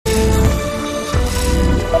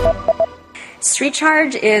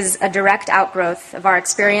StreetCharge is a direct outgrowth of our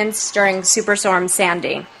experience during Superstorm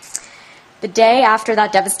Sandy. The day after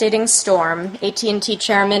that devastating storm, AT&T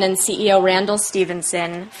Chairman and CEO Randall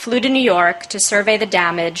Stephenson flew to New York to survey the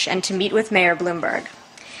damage and to meet with Mayor Bloomberg.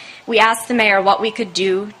 We asked the mayor what we could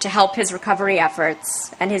do to help his recovery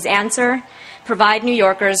efforts, and his answer: provide New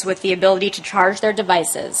Yorkers with the ability to charge their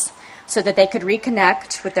devices so that they could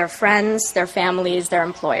reconnect with their friends, their families, their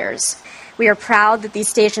employers. We are proud that these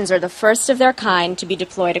stations are the first of their kind to be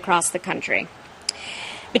deployed across the country.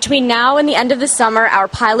 Between now and the end of the summer, our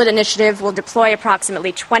pilot initiative will deploy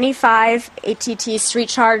approximately 25 AT&T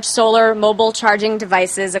StreetCharge solar mobile charging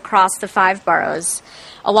devices across the 5 boroughs,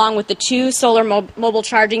 along with the 2 solar mobile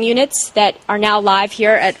charging units that are now live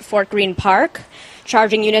here at Fort Greene Park.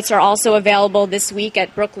 Charging units are also available this week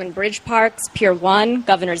at Brooklyn Bridge Parks, Pier 1,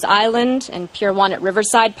 Governor's Island, and Pier 1 at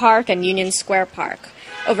Riverside Park and Union Square Park.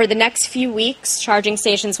 Over the next few weeks, charging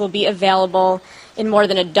stations will be available in more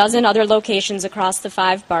than a dozen other locations across the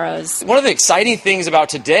 5 boroughs. One of the exciting things about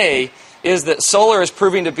today is that solar is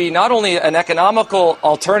proving to be not only an economical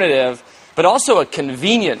alternative, but also a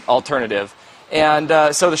convenient alternative. And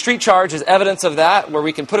so the StreetCharge is evidence of that, where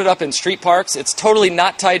we can put it up in street parks. It's totally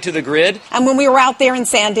not tied to the grid. And when we were out there in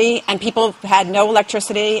Sandy and people had no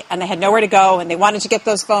electricity and they had nowhere to go and they wanted to get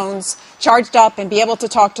those phones charged up and be able to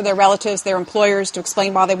talk to their relatives, their employers, to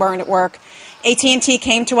explain why they weren't at work, AT&T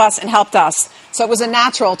came to us and helped us. So it was a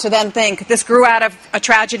natural to then think, this grew out of a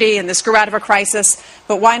tragedy and this grew out of a crisis,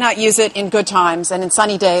 but why not use it in good times and in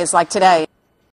sunny days like today?